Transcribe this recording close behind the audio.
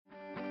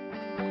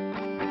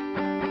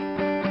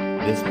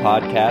This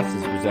podcast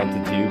is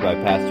presented to you by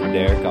Pastor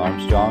Derek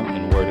Armstrong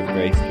and Word of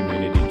Grace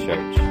Community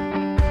Church.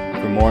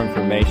 For more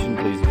information,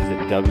 please visit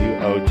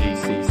wogcc.com.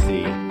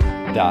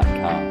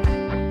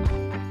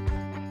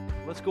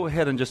 Let's go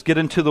ahead and just get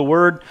into the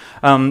Word.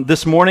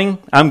 This morning,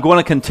 I'm going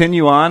to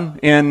continue on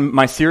in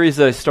my series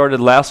that I started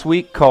last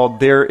week called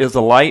There is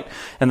a Light,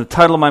 and the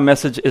title of my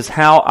message is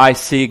How I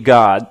See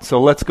God. So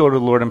let's go to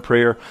the Lord in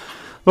prayer.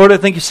 Lord, I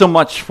thank you so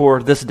much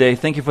for this day.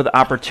 Thank you for the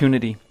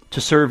opportunity to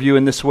serve you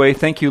in this way.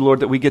 Thank you, Lord,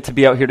 that we get to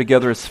be out here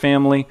together as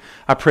family.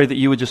 I pray that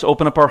you would just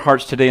open up our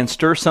hearts today and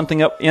stir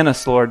something up in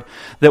us, Lord,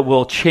 that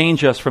will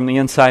change us from the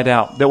inside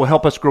out, that will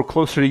help us grow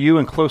closer to you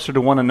and closer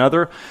to one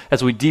another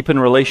as we deepen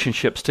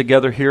relationships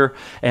together here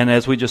and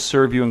as we just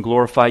serve you and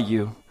glorify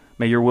you.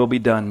 May your will be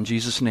done. In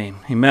Jesus' name,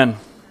 amen.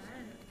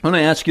 I'm going to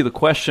ask you the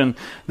question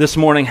this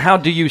morning, how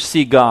do you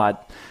see God?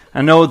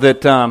 I know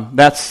that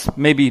that's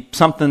maybe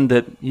something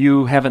that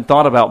you haven't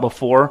thought about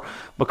before,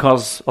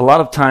 because a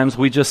lot of times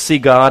we just see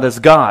God as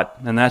God,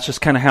 and that's just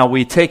kind of how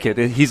we take it.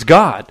 He's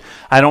God.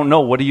 I don't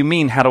know. What do you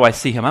mean, how do I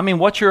see him? I mean,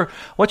 what's your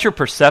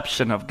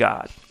perception of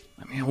God?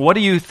 I mean, what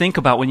do you think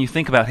about when you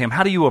think about him?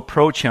 How do you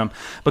approach him?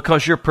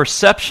 Because your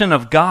perception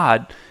of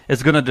God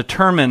is going to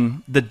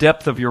determine the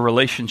depth of your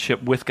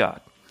relationship with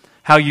God,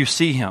 how you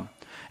see him.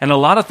 And a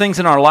lot of things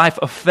in our life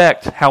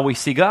affect how we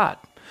see God.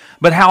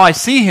 But how I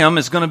see him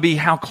is going to be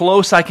how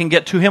close I can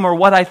get to him, or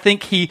what I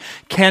think he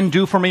can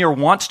do for me or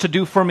wants to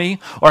do for me,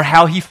 or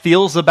how he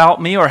feels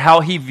about me or how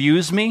he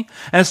views me.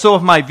 And so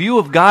if my view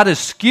of God is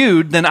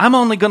skewed, then I'm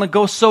only going to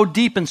go so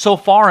deep and so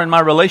far in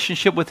my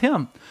relationship with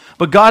him.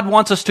 But God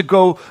wants us to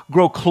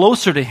grow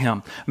closer to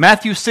him.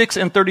 Matthew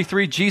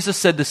 6:33, Jesus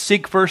said to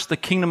seek first the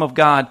kingdom of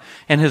God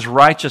and his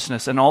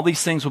righteousness, and all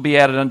these things will be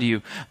added unto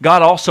you.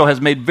 God also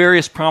has made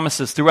various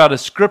promises throughout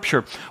his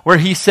scripture where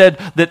he said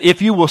that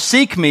if you will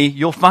seek me,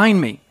 you'll find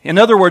me. In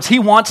other words, he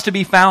wants to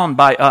be found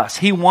by us.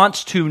 He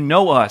wants to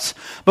know us.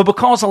 But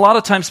because a lot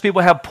of times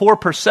people have poor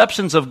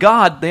perceptions of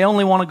God, they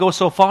only want to go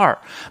so far.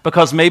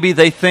 Because maybe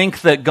they think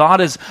that God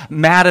is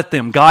mad at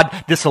them.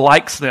 God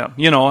dislikes them.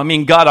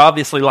 God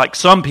obviously likes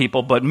some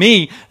people, but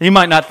me, you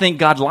might not think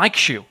God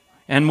likes you.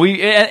 And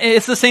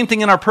it's the same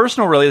thing in our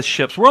personal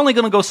relationships. We're only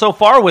going to go so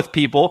far with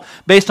people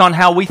based on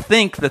how we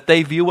think that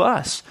they view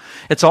us.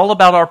 It's all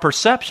about our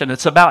perception.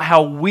 It's about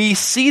how we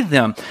see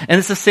them. And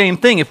it's the same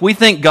thing. If we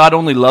think God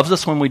only loves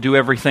us when we do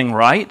everything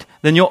right,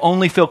 then you'll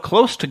only feel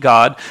close to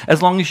God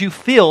as long as you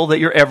feel that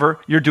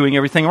you're doing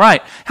everything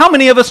right. How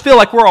many of us feel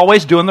like we're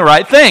always doing the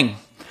right thing?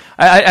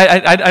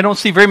 I don't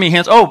see very many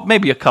hands. Oh,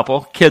 maybe a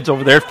couple kids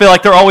over there feel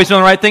like they're always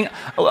doing the right thing.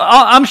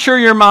 I'm sure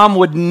your mom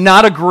would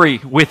not agree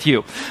with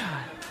you.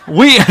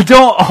 We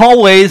don't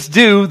always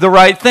do the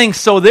right thing,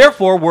 so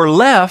therefore we're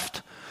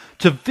left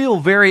to feel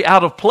very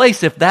out of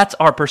place if that's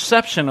our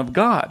perception of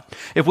God.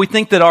 If we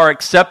think that our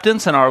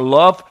acceptance and our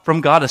love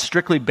from God is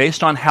strictly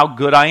based on how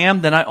good I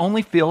am, then I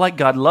only feel like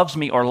God loves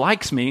me or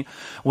likes me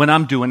when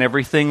I'm doing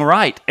everything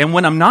right. And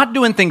when I'm not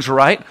doing things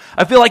right,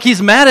 I feel like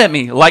he's mad at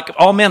me. Like,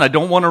 oh man, I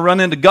don't want to run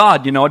into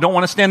God. I don't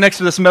want to stand next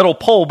to this metal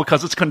pole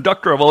because it's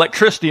conductor of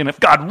electricity, and if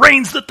God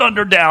rains the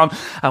thunder down,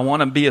 I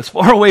want to be as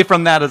far away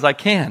from that as I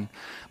can.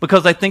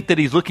 Because I think that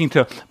he's looking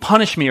to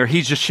punish me, or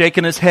he's just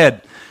shaking his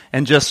head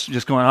and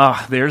just going,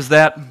 there's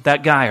that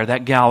guy or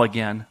that gal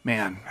again,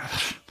 man.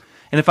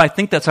 And if I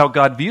think that's how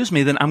God views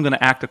me, then I'm going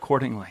to act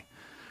accordingly.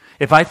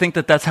 If I think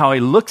that that's how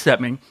he looks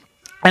at me,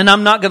 and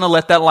I'm not going to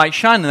let that light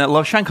shine and that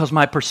love shine, because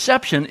my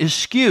perception is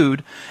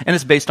skewed and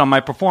it's based on my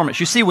performance.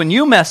 You see, when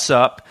you mess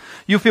up,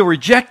 you feel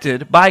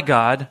rejected by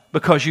God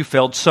because you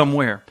failed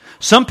somewhere.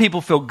 Some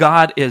people feel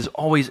God is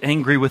always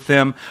angry with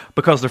them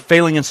because they're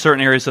failing in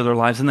certain areas of their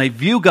lives, and they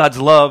view God's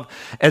love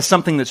as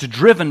something that's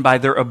driven by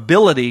their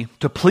ability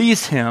to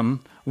please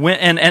him,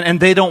 and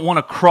they don't want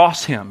to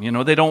cross him.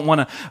 They don't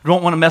want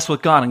to mess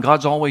with God, and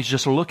God's always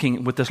just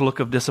looking with this look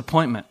of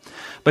disappointment.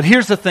 But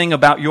here's the thing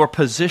about your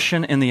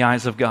position in the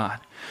eyes of God.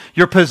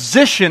 Your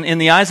position in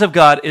the eyes of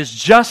God is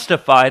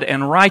justified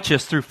and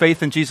righteous through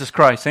faith in Jesus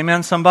Christ.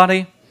 Amen,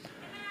 somebody?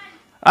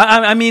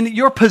 I mean,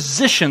 your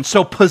position,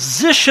 so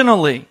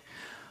positionally,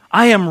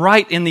 I am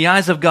right in the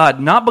eyes of God,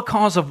 not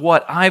because of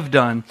what I've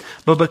done,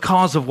 but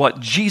because of what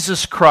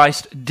Jesus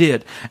Christ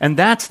did. And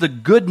that's the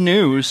good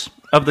news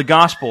of the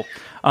gospel.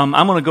 I'm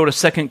going to go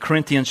to 2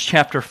 Corinthians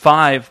chapter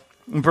 5,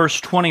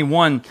 verse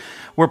 21,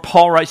 where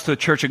Paul writes to the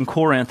church in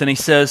Corinth, and he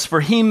says,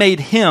 "For he made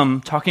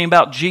him," talking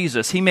about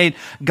Jesus,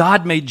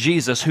 God made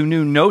Jesus, who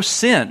knew no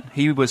sin.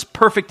 He was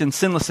perfect and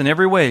sinless in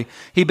every way.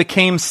 He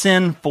became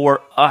sin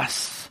for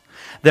us,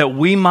 that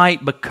we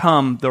might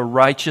become the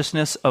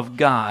righteousness of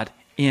God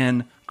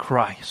in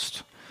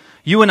Christ.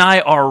 You and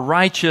I are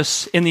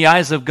righteous in the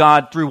eyes of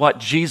God through what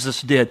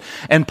Jesus did.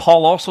 And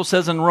Paul also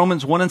says in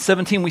Romans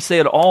 1:17, we say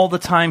it all the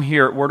time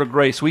here at Word of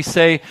Grace. We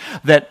say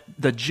that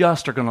the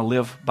just are going to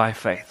live by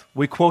faith.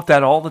 We quote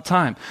that all the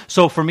time.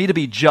 So for me to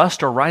be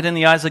just or right in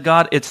the eyes of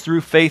God, it's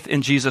through faith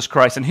in Jesus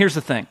Christ. And here's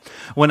the thing.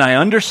 When I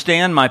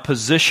understand my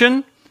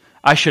position,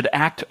 I should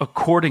act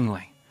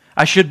accordingly.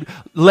 I should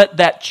let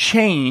that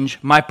change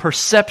my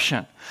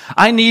perception.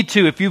 I need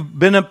to, if you've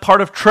been a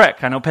part of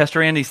Trek, I know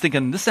Pastor Andy's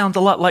thinking, this sounds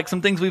a lot like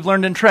some things we've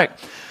learned in Trek.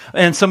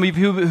 And some of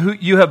you who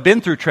you have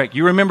been through Trek,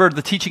 you remember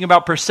the teaching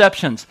about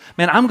perceptions.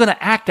 Man, I'm going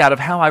to act out of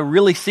how I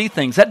really see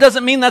things. That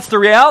doesn't mean that's the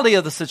reality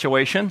of the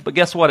situation, but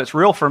guess what? It's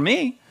real for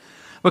me.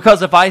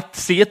 Because if I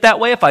see it that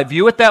way, if I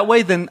view it that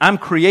way, then I'm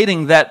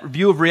creating that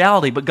view of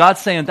reality. But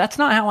God's saying, that's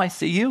not how I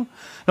see you.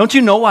 Don't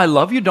you know I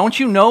love you? Don't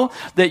you know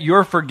that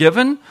you're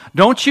forgiven?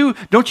 Don't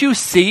you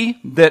see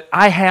that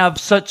I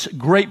have such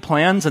great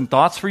plans and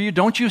thoughts for you?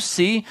 Don't you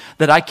see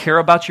that I care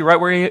about you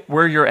right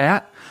where you're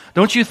at?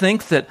 Don't you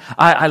think that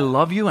I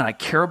love you and I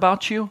care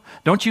about you?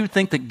 Don't you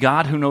think that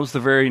God, who knows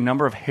the very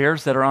number of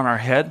hairs that are on our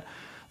head,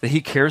 that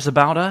He cares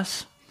about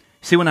us?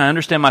 See, when I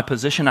understand my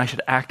position, I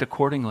should act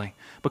accordingly.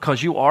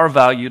 Because you are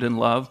valued and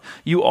loved,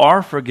 you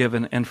are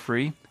forgiven and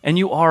free, and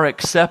you are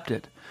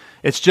accepted.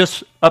 It's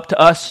just up to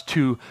us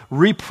to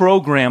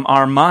reprogram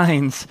our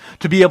minds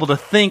to be able to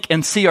think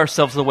and see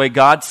ourselves the way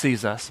God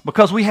sees us.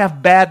 Because we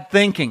have bad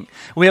thinking.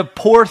 We have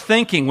poor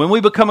thinking. When we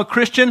become a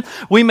Christian,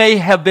 we may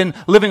have been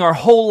living our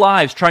whole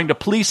lives trying to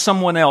please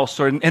someone else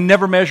and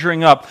never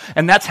measuring up.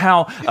 And that's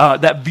how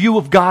that view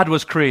of God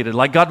was created.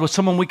 Like God was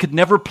someone we could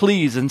never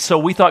please. And so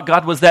we thought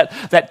God was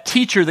that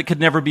teacher that could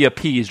never be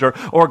appeased.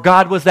 Or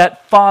God was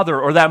that father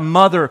or that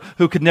mother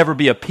who could never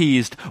be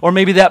appeased. Or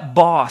maybe that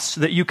boss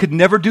that you could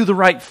never do the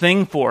right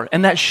thing for.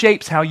 And that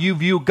shapes how you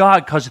view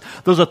God, because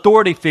those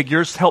authority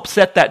figures help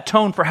set that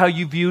tone for how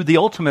you view the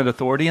ultimate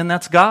authority, and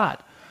that's God.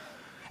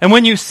 And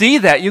when you see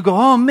that, you go,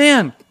 oh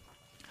man,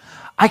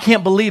 I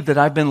can't believe that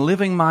I've been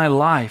living my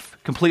life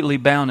completely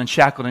bound and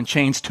shackled and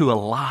chained to a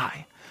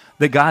lie.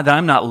 That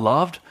I'm not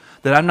loved,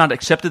 that I'm not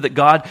accepted, that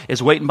God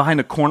is waiting behind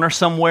a corner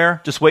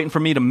somewhere, just waiting for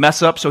me to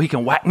mess up so He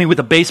can whack me with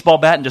a baseball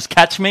bat and just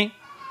catch me.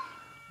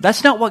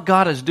 That's not what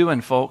God is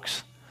doing,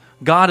 folks.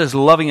 God is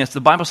loving us. The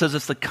Bible says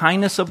it's the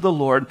kindness of the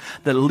Lord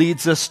that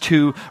leads us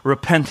to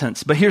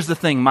repentance. But here's the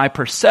thing, my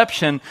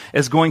perception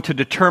is going to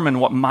determine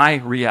what my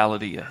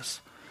reality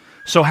is.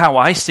 So how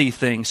I see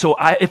things. So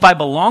if I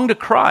belong to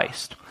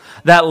Christ,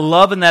 that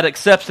love and that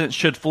acceptance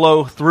should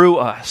flow through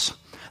us.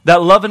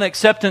 That love and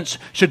acceptance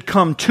should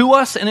come to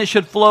us, and it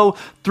should flow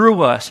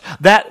through us.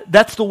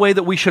 That's the way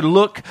that we should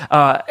look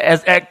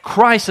at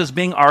Christ as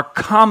being our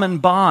common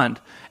bond.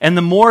 And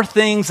the more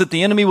things that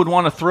the enemy would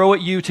want to throw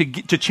at you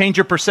to change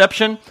your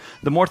perception,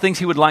 the more things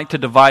he would like to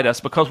divide us,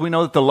 because we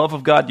know that the love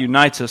of God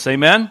unites us.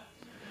 Amen?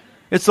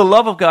 It's the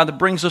love of God that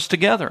brings us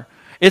together.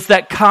 It's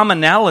that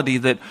commonality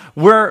that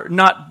we're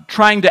not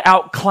trying to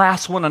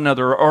outclass one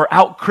another or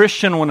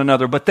out-Christian one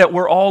another, but that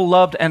we're all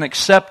loved and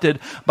accepted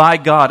by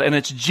God. And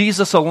it's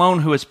Jesus alone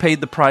who has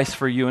paid the price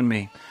for you and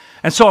me.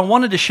 And so I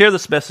wanted to share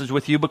this message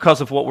with you because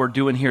of what we're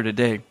doing here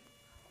today.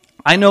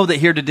 I know that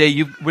here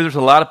today, there's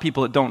a lot of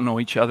people that don't know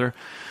each other.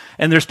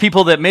 And there's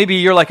people that maybe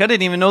you're like, I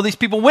didn't even know these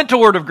people went to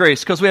Word of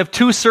Grace, because we have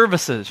 2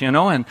 services,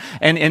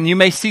 and you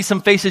may see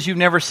some faces you've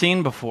never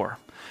seen before.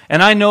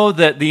 And I know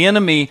that the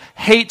enemy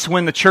hates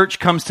when the church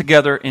comes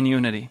together in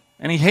unity.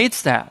 And he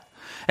hates that.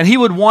 And he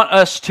would want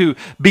us to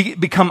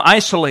become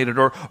isolated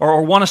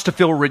or want us to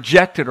feel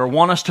rejected or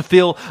want us to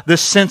feel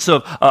this sense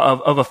of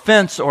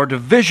offense or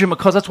division,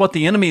 because that's what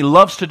the enemy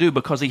loves to do,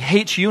 because he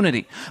hates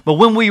unity. But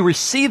when we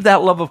receive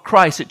that love of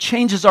Christ, it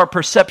changes our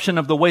perception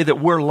of the way that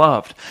we're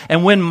loved.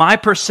 And when my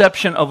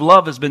perception of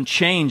love has been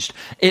changed,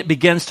 it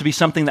begins to be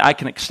something that I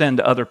can extend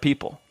to other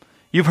people.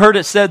 You've heard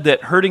it said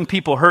that hurting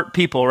people hurt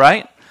people,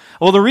 right?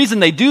 Well, the reason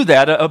they do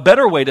that, a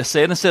better way to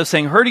say it, instead of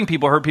saying hurting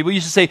people hurt people,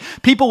 you should say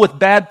people with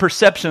bad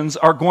perceptions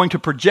are going to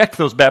project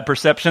those bad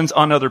perceptions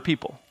on other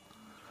people.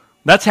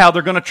 That's how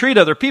they're going to treat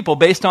other people,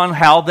 based on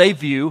how they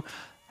view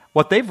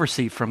what they've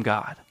received from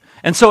God.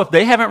 And so if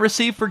they haven't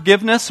received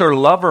forgiveness or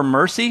love or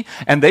mercy,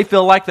 and they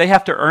feel like they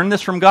have to earn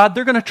this from God,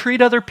 they're going to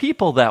treat other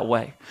people that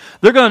way.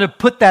 They're going to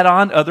put that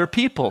on other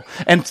people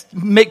and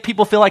make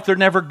people feel like they're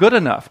never good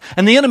enough.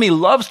 And the enemy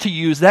loves to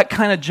use that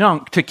kind of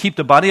junk to keep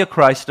the body of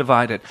Christ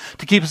divided,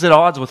 to keep us at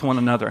odds with one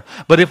another.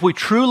 But if we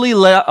truly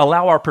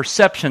allow our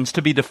perceptions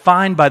to be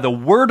defined by the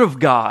Word of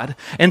God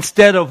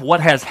instead of what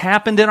has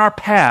happened in our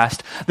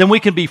past, then we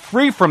can be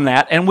free from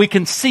that, and we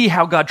can see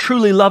how God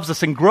truly loves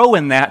us and grow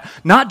in that,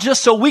 not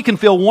just so we can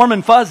feel warm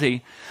and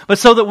fuzzy, but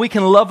so that we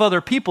can love other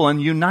people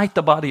and unite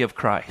the body of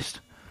Christ.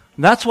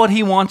 That's what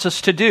he wants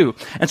us to do.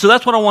 And so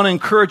that's what I want to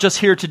encourage us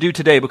here to do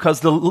today, because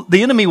the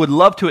enemy would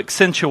love to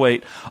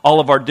accentuate all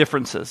of our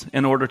differences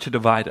in order to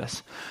divide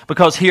us.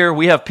 Because here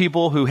we have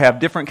people who have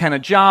different kind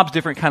of jobs,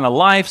 different kind of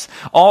lives,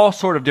 all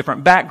sort of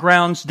different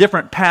backgrounds,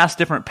 different past,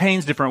 different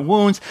pains, different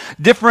wounds,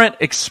 different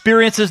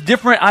experiences,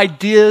 different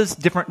ideas,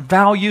 different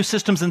value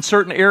systems in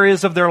certain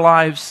areas of their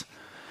lives.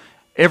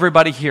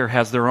 Everybody here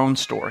has their own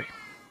story.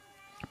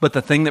 But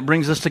the thing that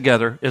brings us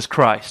together is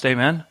Christ.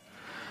 Amen?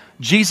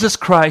 Jesus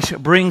Christ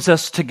brings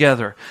us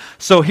together.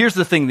 So here's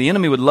the thing. The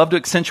enemy would love to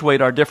accentuate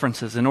our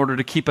differences in order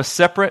to keep us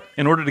separate,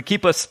 in order to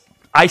keep us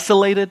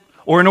isolated,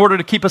 or in order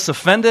to keep us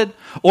offended,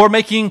 or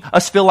making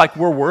us feel like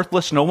we're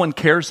worthless, no one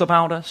cares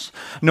about us,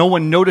 no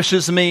one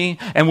notices me,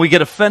 and we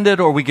get offended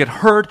or we get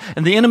hurt.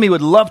 And the enemy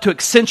would love to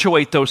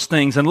accentuate those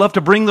things and love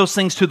to bring those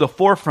things to the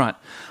forefront.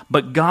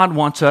 But God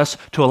wants us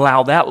to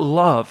allow that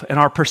love and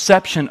our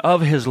perception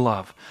of His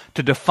love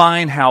to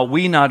define how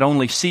we not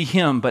only see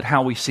Him, but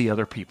how we see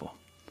other people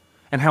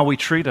and how we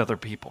treat other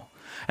people.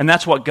 And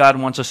that's what God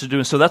wants us to do.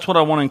 And so that's what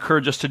I want to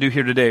encourage us to do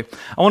here today.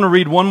 I want to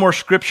read one more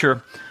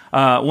scripture,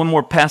 one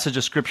more passage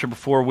of scripture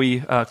before we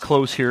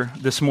close here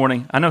this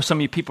morning. I know some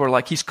of you people are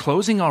like, he's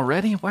closing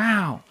already?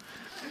 Wow.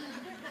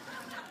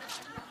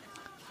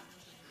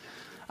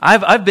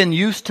 I've been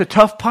used to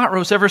tough pot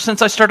roast ever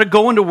since I started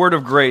going to Word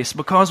of Grace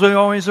because we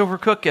always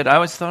overcook it. I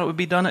always thought it would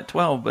be done at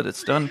 12, but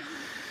it's done.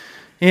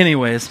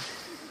 Anyways.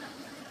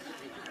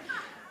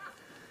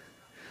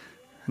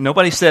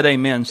 Nobody said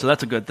amen, so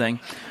that's a good thing.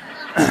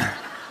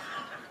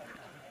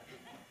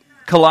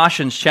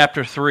 Colossians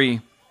chapter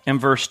 3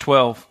 and verse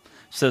 12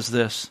 says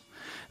this,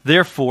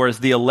 "Therefore, as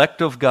the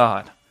elect of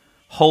God,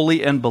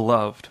 holy and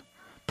beloved,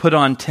 put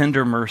on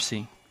tender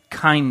mercy,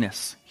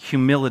 kindness,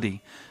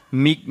 humility,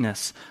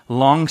 meekness,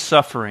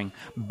 long-suffering,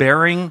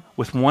 bearing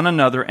with one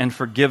another and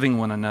forgiving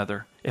one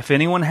another. If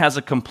anyone has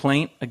a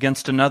complaint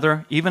against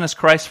another, even as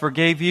Christ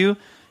forgave you,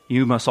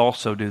 you must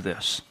also do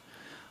this.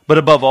 But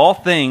above all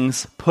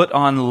things, put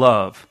on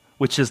love,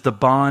 which is the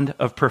bond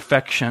of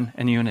perfection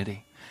and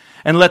unity.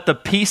 And let the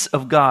peace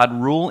of God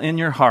rule in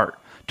your heart,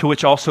 to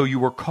which also you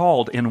were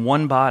called in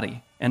one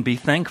body, and be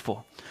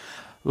thankful.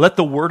 Let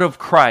the word of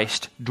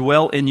Christ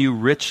dwell in you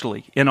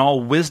richly, in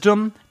all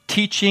wisdom,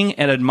 teaching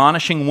and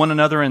admonishing one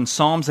another in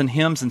psalms and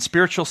hymns and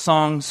spiritual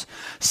songs,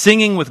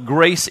 singing with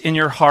grace in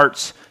your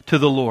hearts to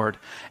the Lord.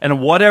 And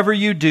whatever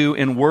you do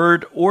in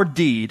word or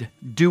deed,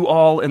 do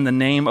all in the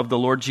name of the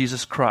Lord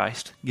Jesus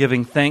Christ,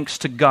 giving thanks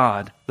to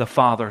God the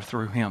Father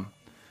through Him."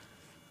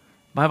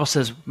 The Bible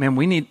says, man,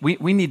 we need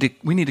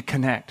to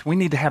connect. We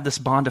need to have this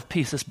bond of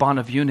peace, this bond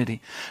of unity.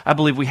 I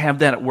believe we have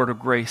that at Word of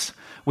Grace.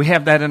 We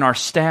have that in our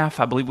staff.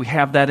 I believe we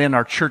have that in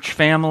our church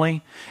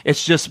family.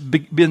 It's just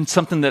been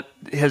something that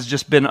has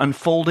just been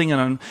unfolding,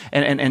 and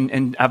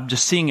I'm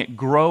just seeing it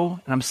grow,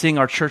 and I'm seeing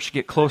our church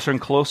get closer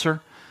and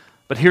closer.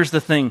 But here's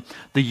the thing.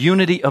 The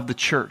unity of the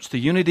church, the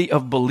unity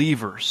of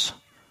believers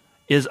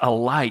is a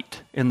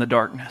light in the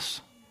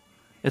darkness.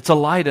 It's a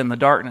light in the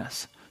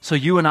darkness. So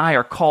you and I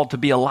are called to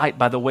be a light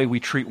by the way we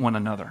treat one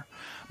another.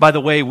 By the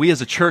way we as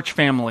a church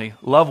family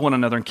love one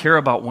another and care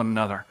about one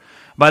another.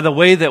 By the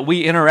way that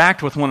we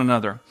interact with one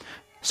another.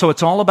 So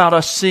it's all about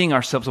us seeing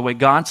ourselves the way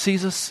God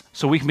sees us,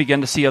 so we can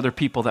begin to see other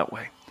people that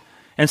way.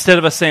 Instead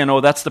of us saying, oh,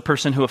 that's the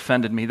person who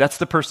offended me. That's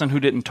the person who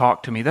didn't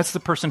talk to me. That's the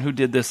person who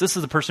did this. This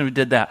is the person who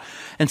did that.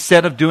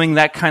 Instead of doing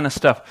that kind of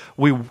stuff,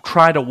 we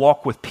try to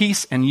walk with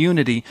peace and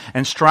unity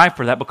and strive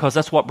for that, because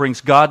that's what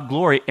brings God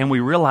glory. And we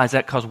realize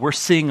that because we're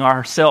seeing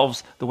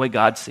ourselves the way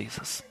God sees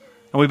us.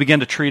 And we begin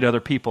to treat other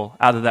people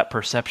out of that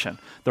perception,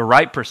 the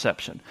right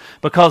perception.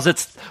 Because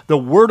it's the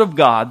Word of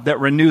God that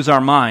renews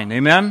our mind.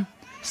 Amen?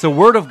 It's the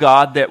Word of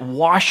God that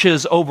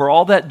washes over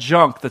all that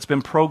junk that's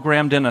been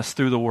programmed in us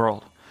through the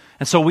world.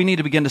 And so we need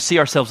to begin to see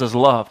ourselves as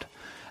loved,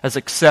 as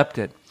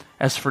accepted,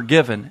 as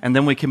forgiven, and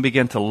then we can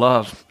begin to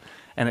love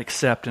and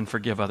accept and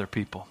forgive other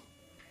people.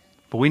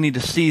 But we need to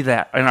see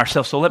that in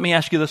ourselves. So let me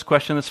ask you this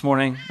question this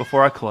morning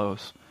before I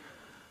close.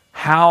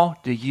 How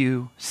do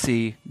you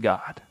see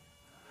God?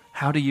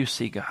 How do you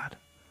see God?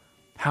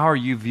 How are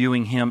you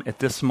viewing Him at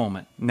this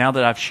moment? Now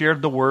that I've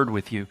shared the Word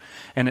with you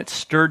and it's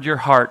stirred your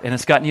heart and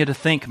it's gotten you to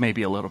think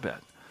maybe a little bit.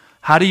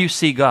 How do you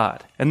see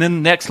God? And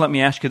then next, let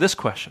me ask you this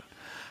question.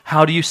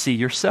 How do you see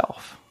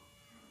yourself?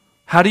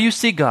 How do you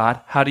see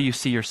God? How do you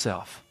see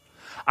yourself?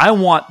 I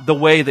want the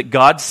way that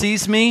God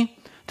sees me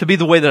to be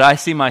the way that I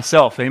see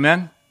myself.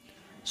 Amen?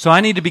 So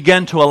I need to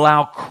begin to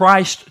allow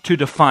Christ to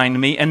define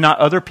me and not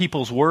other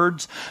people's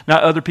words,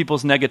 not other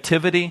people's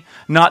negativity,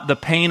 not the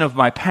pain of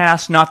my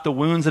past, not the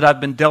wounds that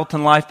I've been dealt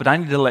in life, but I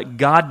need to let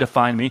God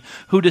define me.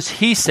 Who does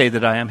He say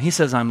that I am? He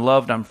says I'm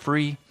loved, I'm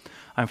free,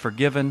 I'm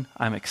forgiven,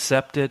 I'm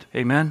accepted.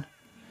 Amen?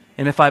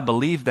 And if I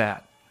believe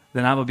that,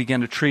 then I will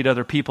begin to treat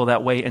other people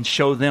that way and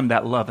show them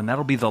that love. And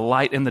that'll be the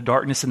light in the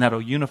darkness, and that'll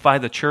unify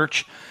the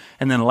church.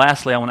 And then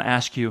lastly, I want to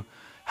ask you,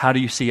 how do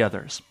you see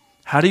others?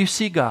 How do you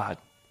see God?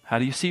 How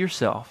do you see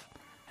yourself?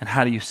 And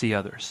how do you see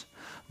others?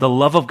 The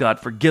love of God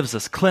forgives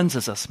us,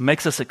 cleanses us,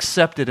 makes us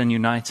accepted, and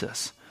unites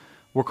us.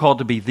 We're called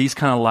to be these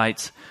kind of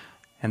lights,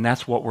 and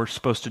that's what we're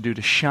supposed to do,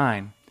 to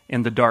shine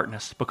in the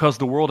darkness, because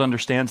the world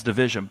understands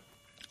division.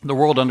 The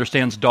world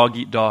understands dog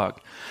eat dog.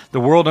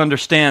 The world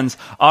understands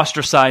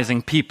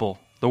ostracizing people.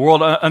 The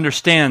world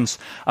understands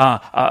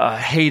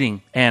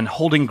hating and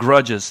holding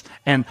grudges.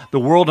 And the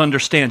world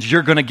understands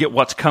you're going to get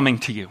what's coming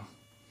to you.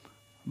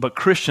 But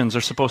Christians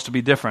are supposed to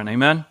be different.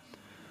 Amen?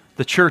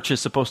 The church is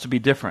supposed to be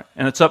different.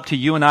 And it's up to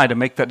you and I to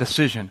make that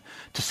decision,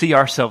 to see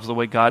ourselves the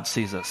way God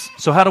sees us.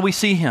 So how do we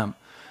see Him?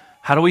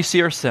 How do we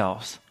see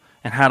ourselves?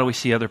 And how do we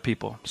see other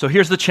people? So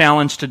here's the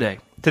challenge today.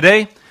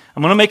 Today,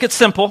 I'm going to make it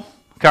simple.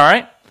 Okay, all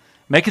right?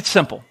 Make it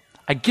simple.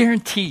 I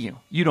guarantee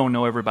you don't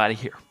know everybody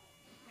here.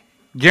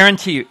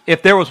 Guarantee you,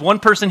 if there was one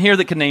person here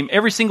that could name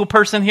every single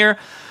person here,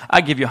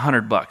 I'd give you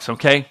 $100,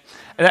 okay?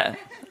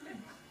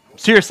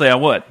 Seriously, I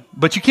would.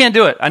 But you can't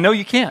do it. I know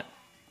you can't.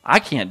 I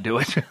can't do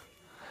it.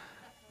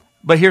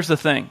 But here's the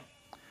thing.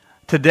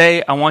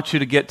 Today, I want you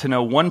to get to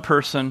know one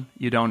person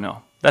you don't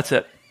know. That's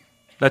it.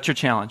 That's your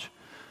challenge.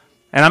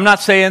 And I'm not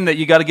saying that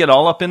you got to get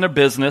all up in their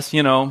business,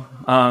 what's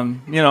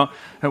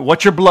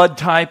your blood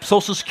type,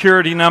 social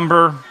security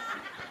number,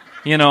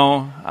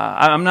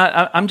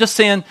 I'm just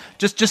saying,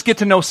 just get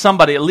to know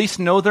somebody, at least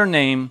know their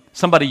name,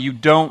 somebody you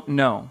don't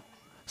know,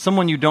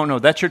 someone you don't know.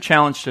 That's your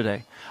challenge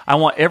today. I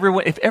want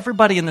everyone, if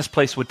everybody in this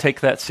place would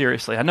take that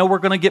seriously. I know we're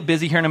going to get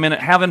busy here in a minute,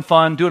 having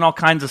fun, doing all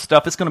kinds of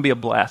stuff. It's going to be a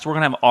blast. We're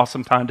going to have an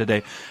awesome time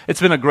today. It's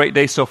been a great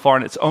day so far,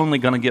 and it's only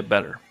going to get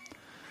better.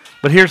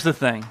 But here's the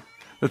thing.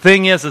 The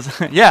thing is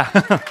yeah.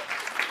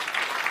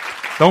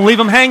 Don't leave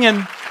them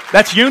hanging.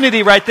 That's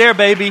unity right there,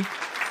 baby.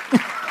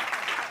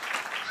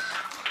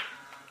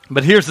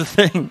 But here's the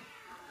thing.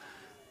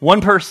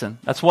 One person,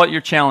 that's what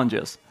your challenge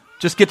is.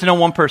 Just get to know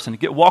one person.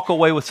 Walk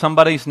away with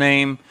somebody's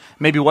name,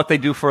 maybe what they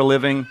do for a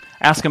living.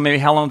 Ask them maybe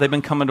how long they've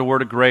been coming to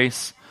Word of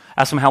Grace.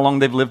 Ask them how long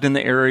they've lived in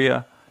the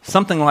area.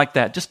 Something like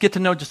that. Just get to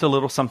know just a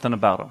little something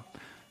about them.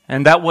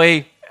 And that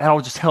way,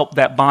 that'll just help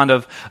that bond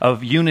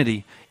of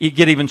unity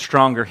get even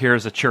stronger here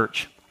as a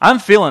church. I'm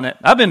feeling it.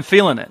 I've been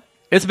feeling it.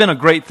 It's been a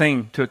great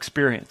thing to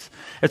experience.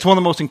 It's one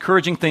of the most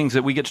encouraging things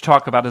that we get to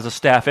talk about as a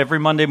staff every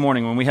Monday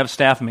morning when we have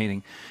staff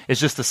meeting. It's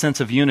just a sense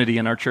of unity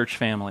in our church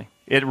family.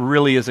 It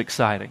really is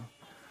exciting.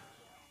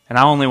 And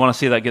I only want to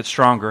see that get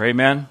stronger.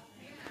 Amen?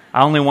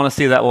 I only want to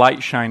see that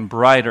light shine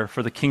brighter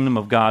for the kingdom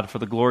of God, for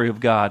the glory of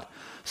God,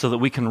 so that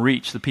we can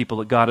reach the people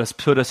that God has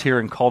put us here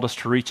and called us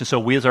to reach, and so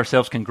we as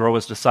ourselves can grow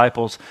as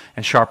disciples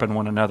and sharpen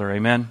one another.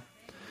 Amen?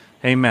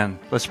 Amen.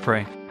 Let's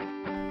pray.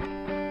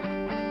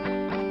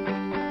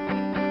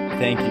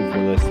 Thank you for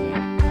listening.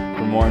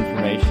 For more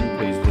information,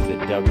 please visit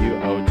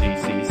WOGCC.com.